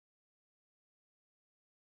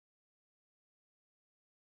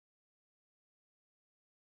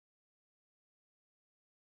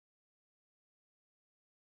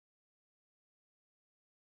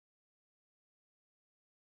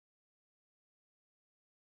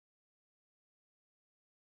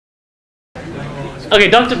Okay,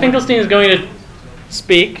 Dr. Finkelstein is going to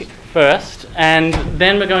speak first, and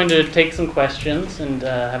then we're going to take some questions and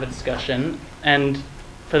have a discussion. And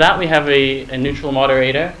for that, we have a neutral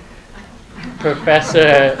moderator,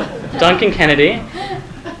 Professor Duncan Kennedy.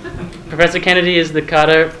 Professor Kennedy is the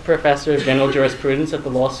Carter Professor of General Jurisprudence at the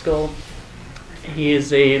law school. He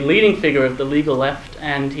is a leading figure of the legal left,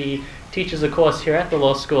 and he teaches a course here at the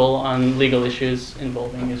law school on legal issues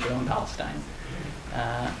involving Israel and Palestine.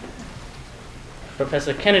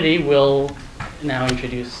 Professor Kennedy will now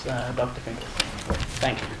introduce Dr. Finkelstein.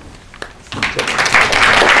 Thank you.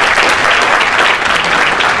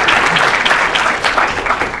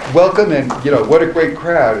 Welcome, and what a great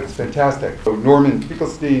crowd. It's fantastic. So Norman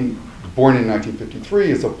Finkelstein, born in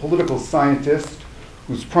 1953, is a political scientist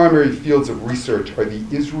whose primary fields of research are the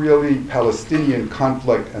Israeli-Palestinian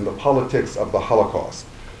conflict and the politics of the Holocaust.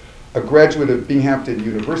 A graduate of Binghamton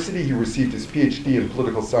University, he received his PhD in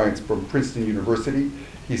political science from Princeton University.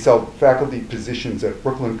 He's held faculty positions at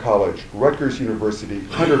Brooklyn College, Rutgers University,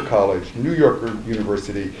 Hunter College, New York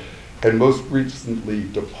University, and most recently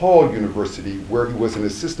DePaul University, where he was an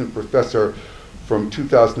assistant professor from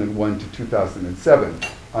 2001 to 2007.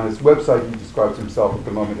 On his website, he describes himself at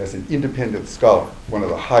the moment as an independent scholar, one of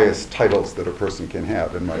the highest titles that a person can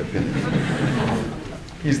have, in my opinion.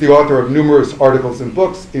 He's the author of numerous articles and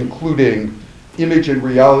books, including Image and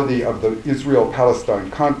Reality of the Israel-Palestine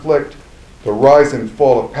Conflict, The Rise and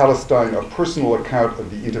Fall of Palestine, a Personal Account of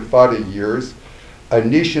the Intifada Years, A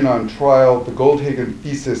Nation on Trial, The Goldhagen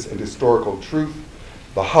Thesis and Historical Truth,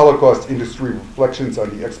 The Holocaust Industry, Reflections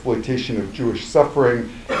on the Exploitation of Jewish Suffering,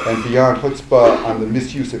 and Beyond Chutzpah, on the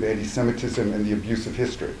Misuse of Anti-Semitism and the Abuse of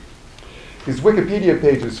History. His Wikipedia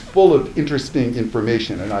page is full of interesting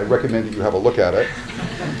information, and I recommend that you have a look at it.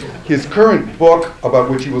 His current book, about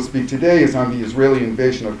which he will speak today, is on the Israeli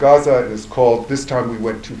invasion of Gaza and is called This Time We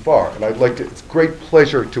Went Too Far. And it's a great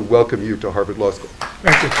pleasure to welcome you to Harvard Law School.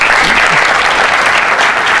 Thank you.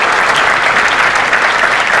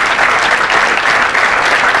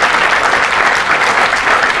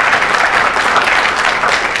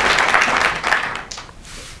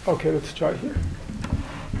 Okay, let's try here.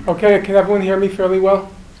 Okay, can everyone hear me fairly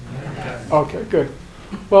well? Yes. Okay, good.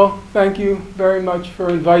 Well, thank you very much for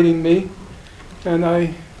inviting me. And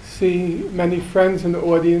I see many friends in the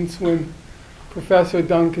audience. When Professor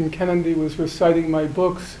Duncan Kennedy was reciting my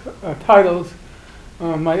book's titles,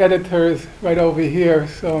 my editor is right over here,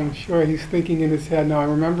 so I'm sure he's thinking in his head, now I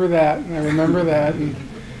remember that, and I remember that. And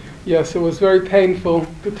yes, it was very painful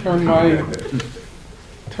to turn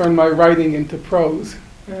my writing into prose.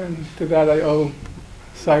 And to that I owe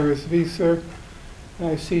Cyrus Visser. And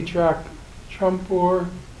I see Jack Trumpor,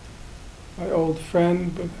 my old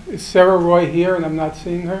friend. But is Sarah Roy here and I'm not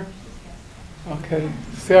seeing her? Okay,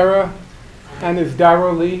 Sarah. And is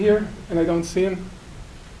Darrell Lee here and I don't see him?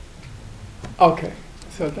 Okay,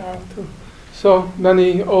 so Darrell too. So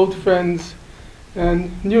many old friends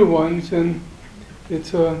and new ones, and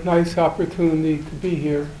it's a nice opportunity to be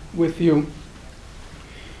here with you.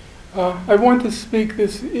 I want to speak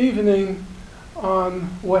this evening on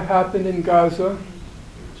what happened in Gaza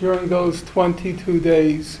during those 22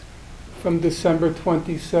 days from December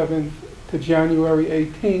 27th to January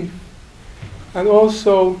 18th, and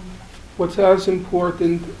also what's as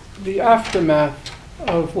important, the aftermath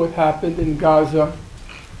of what happened in Gaza.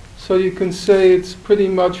 So you can say it's pretty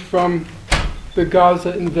much from the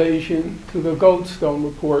Gaza invasion to the Goldstone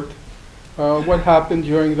report, what happened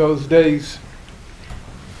during those days.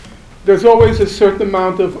 There's always a certain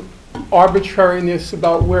amount of arbitrariness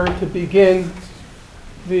about where to begin.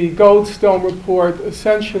 The Goldstone report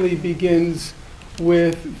essentially begins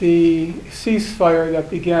with the ceasefire that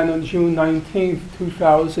began on June 19th,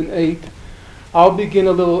 2008. I'll begin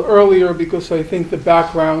a little earlier because I think the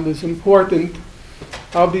background is important.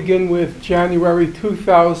 I'll begin with January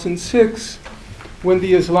 2006, when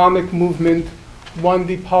the Islamic movement won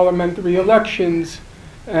the parliamentary elections,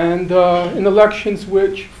 and in elections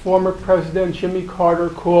which former President Jimmy Carter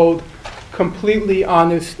called completely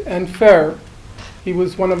honest and fair. He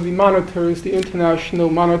was one of the monitors, the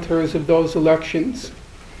international monitors of those elections.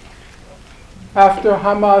 After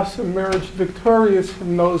Hamas emerged victorious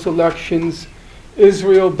from those elections,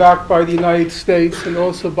 Israel, backed by the United States and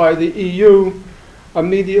also by the EU,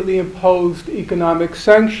 immediately imposed economic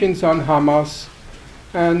sanctions on Hamas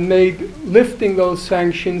and made lifting those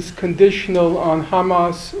sanctions conditional on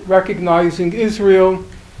Hamas recognizing Israel,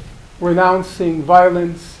 renouncing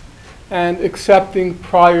violence, and accepting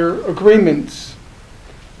prior agreements.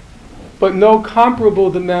 But no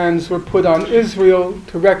comparable demands were put on Israel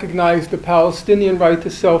to recognize the Palestinian right to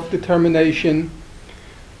self-determination,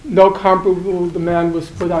 no comparable demand was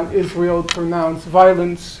put on Israel to renounce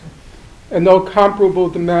violence, and no comparable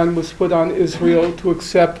demand was put on Israel to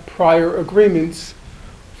accept prior agreements.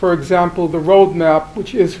 For example, the roadmap,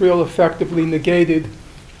 which Israel effectively negated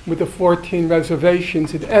with the 14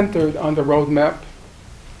 reservations it entered on the roadmap.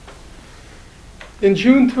 In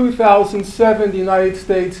June 2007, the United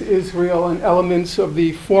States, Israel, and elements of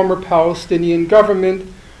the former Palestinian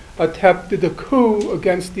government attempted a coup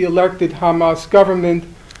against the elected Hamas government.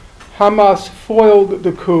 Hamas foiled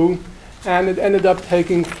the coup, and it ended up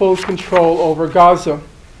taking full control over Gaza.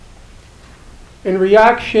 In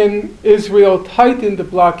reaction, Israel tightened the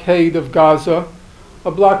blockade of Gaza,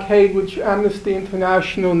 a blockade which Amnesty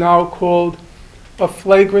International now called a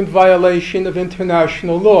flagrant violation of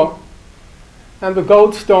international law, and the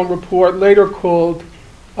Goldstone report later called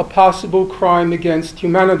a possible crime against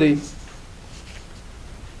humanity.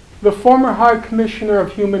 The former High Commissioner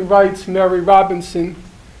of Human Rights, Mary Robinson,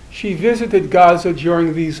 she visited Gaza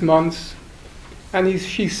during these months, and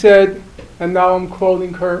she said, and now I'm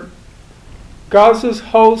quoting her, "Gaza's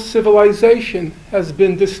whole civilization has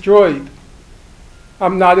been destroyed.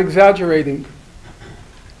 I'm not exaggerating."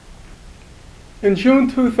 In June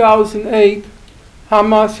 2008,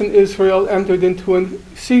 Hamas and Israel entered into a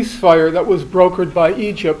ceasefire that was brokered by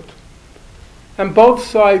Egypt, and both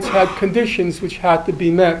sides had conditions which had to be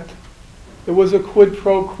met. There was a quid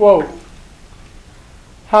pro quo.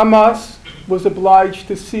 Hamas was obliged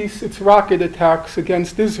to cease its rocket attacks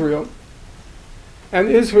against Israel, and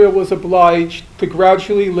Israel was obliged to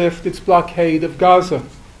gradually lift its blockade of Gaza.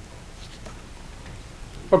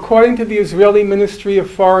 According to the Israeli Ministry of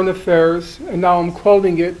Foreign Affairs, and now I'm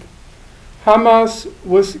quoting it, Hamas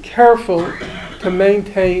was careful to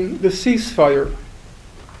maintain the ceasefire.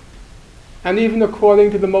 And even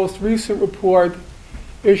according to the most recent report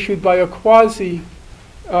issued by a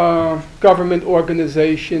quasi-government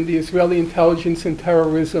organization, the Israeli Intelligence and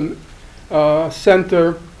Terrorism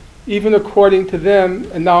Center, even according to them,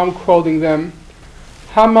 and now I'm quoting them,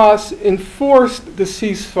 Hamas enforced the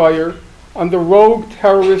ceasefire on the rogue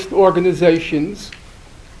terrorist organizations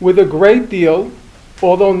with a great deal,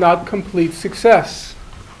 although not complete success.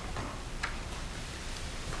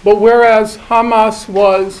 But whereas Hamas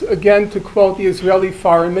was, again to quote the Israeli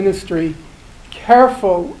Foreign Ministry,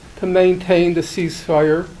 careful to maintain the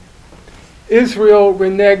ceasefire, Israel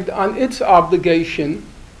reneged on its obligation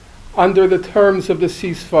under the terms of the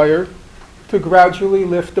ceasefire to gradually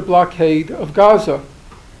lift the blockade of Gaza.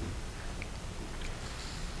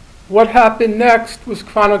 What happened next was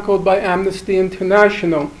chronicled by Amnesty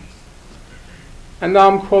International, and now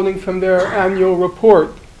I'm quoting from their annual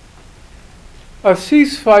report. A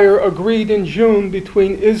ceasefire agreed in June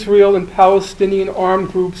between Israel and Palestinian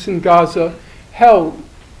armed groups in Gaza held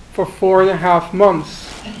for 4.5 months,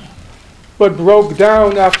 but broke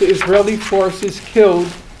down after Israeli forces killed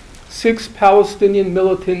 6 Palestinian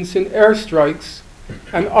militants in airstrikes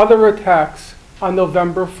and other attacks on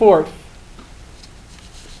November 4th.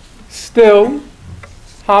 Still,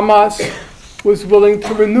 Hamas was willing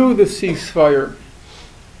to renew the ceasefire.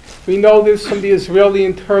 We know this from the Israeli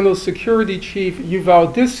Internal Security Chief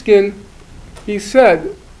Yuval Diskin. He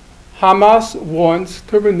said, Hamas wants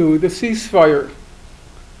to renew the ceasefire.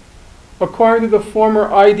 According to the former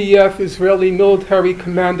IDF Israeli military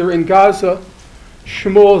commander in Gaza,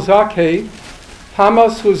 Shmuel Zakeh,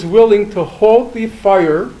 Hamas was willing to halt the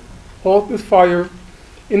fire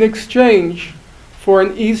in exchange for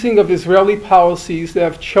an easing of Israeli policies that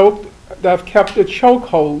have kept a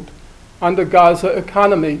chokehold on the Gaza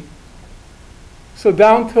economy. So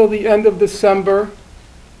down till the end of December,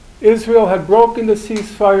 Israel had broken the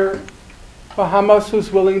ceasefire, but Hamas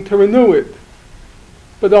was willing to renew it,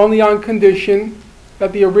 but only on condition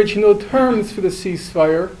that the original terms for the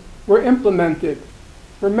ceasefire were implemented.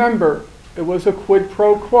 Remember, it was a quid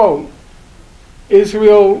pro quo.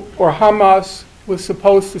 Israel, or Hamas, was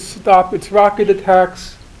supposed to stop its rocket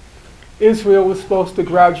attacks. Israel was supposed to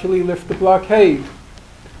gradually lift the blockade.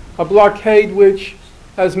 A blockade which,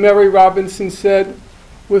 as Mary Robinson said,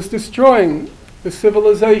 was destroying the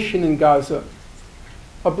civilization in Gaza.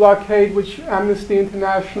 A blockade which Amnesty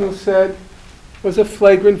International said was a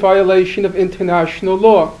flagrant violation of international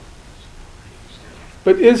law.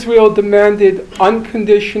 But Israel demanded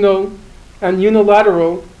unconditional and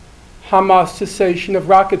unilateral Hamas cessation of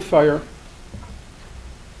rocket fire.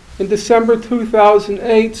 In December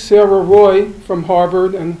 2008, Sarah Roy from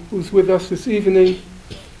Harvard, and who's with us this evening,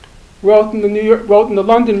 wrote in the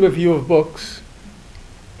London Review of Books,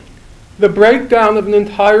 "The breakdown of an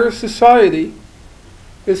entire society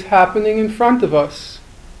is happening in front of us,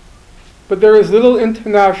 but there is little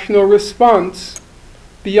international response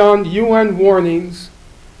beyond UN warnings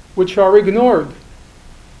which are ignored.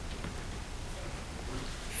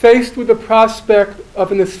 Faced with the prospect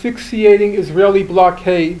of an asphyxiating Israeli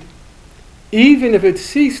blockade, even if it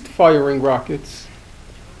ceased firing rockets,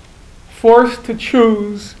 forced to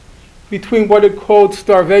choose between what it called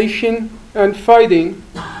starvation and fighting,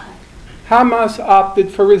 Hamas opted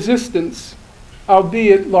for resistance,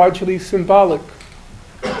 albeit largely symbolic.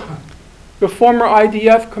 The former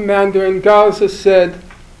IDF commander in Gaza said,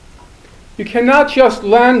 "You cannot just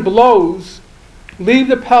land blows, leave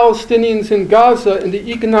the Palestinians in Gaza in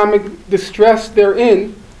the economic distress they're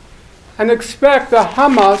in, and expect that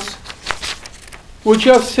Hamas will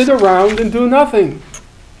just sit around and do nothing."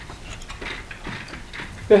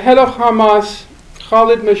 The head of Hamas,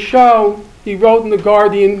 Khalid Mashal, he wrote in the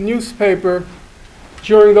Guardian newspaper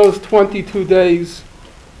during those 22 days,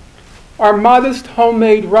 "Our modest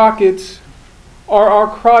homemade rockets are our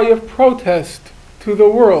cry of protest to the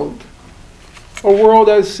world." A world,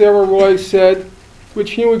 as Sarah Roy said,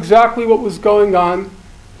 which knew exactly what was going on,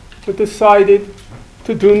 but decided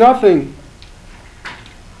to do nothing.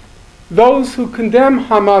 Those who condemn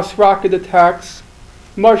Hamas rocket attacks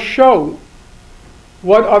must show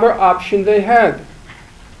what other option they had.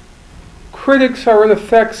 Critics are in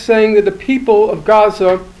effect saying that the people of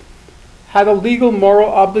Gaza had a legal moral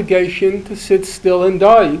obligation to sit still and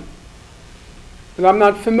die. And I'm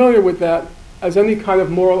not familiar with that as any kind of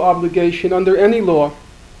moral obligation under any law.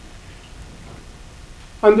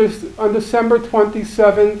 On December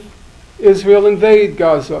 27th, Israel invaded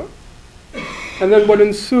Gaza. And then what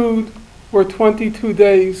ensued were 22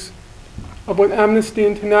 days of what Amnesty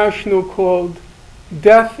International called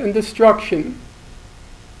death and destruction.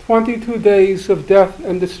 22 days of death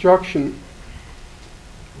and destruction.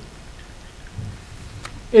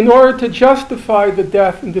 In order to justify the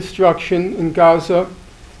death and destruction in Gaza,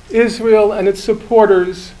 Israel and its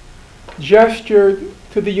supporters gestured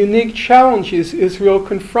to the unique challenges Israel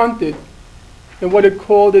confronted in what it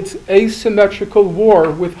called its asymmetrical war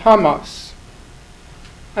with Hamas.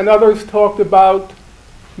 And others talked about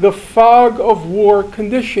the fog of war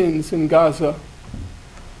conditions in Gaza.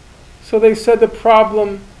 So they said the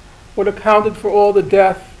problem, what accounted for all the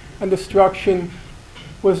death and destruction,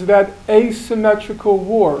 was that asymmetrical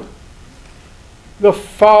war, the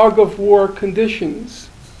fog of war conditions.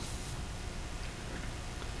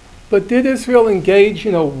 But did Israel engage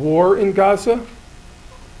in a war in Gaza?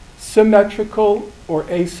 Symmetrical or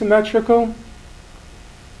asymmetrical?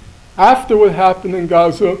 After what happened in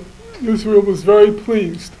Gaza, Israel was very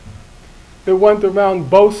pleased. It went around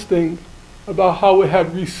boasting about how it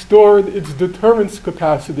had restored its deterrence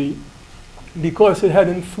capacity because it had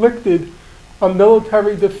inflicted a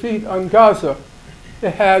military defeat on Gaza.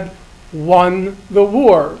 It had won the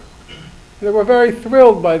war. They were very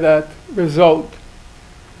thrilled by that result.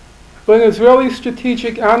 But an Israeli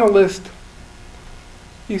strategic analyst,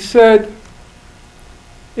 he said,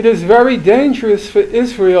 "It is very dangerous for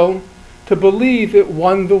Israel to believe it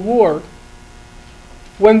won the war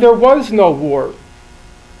when there was no war.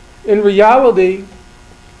 In reality,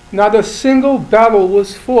 not a single battle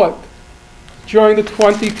was fought during the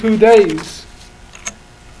 22 days.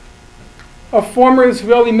 A former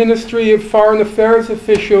Israeli Ministry of Foreign Affairs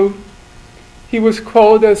official, he was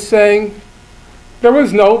quoted as saying, "There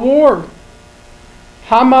was no war.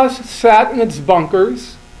 Hamas sat in its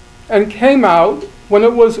bunkers and came out when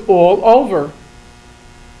it was all over."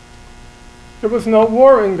 There was no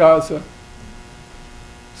war in Gaza.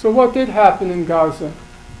 So what did happen in Gaza?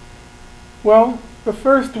 Well, the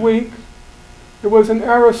first week, there was an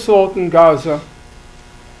air assault in Gaza.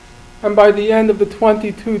 And by the end of the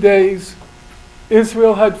 22 days,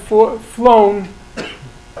 Israel had flown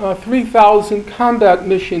 3,000 combat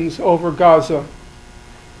missions over Gaza.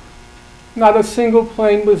 Not a single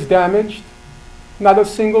plane was damaged. Not a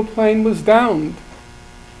single plane was downed.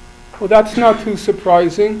 Well, that's not too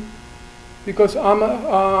surprising because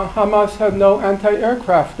Hamas had no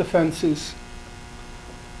anti-aircraft defenses.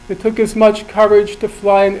 It took as much courage to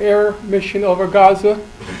fly an air mission over Gaza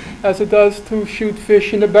as it does to shoot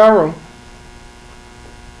fish in a barrel.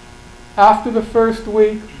 After the first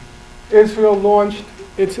week, Israel launched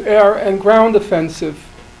its air and ground offensive.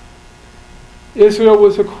 Israel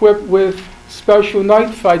was equipped with special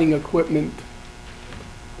night fighting equipment.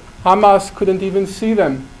 Hamas couldn't even see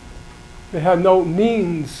them. They had no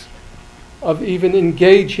means of even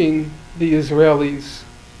engaging the Israelis.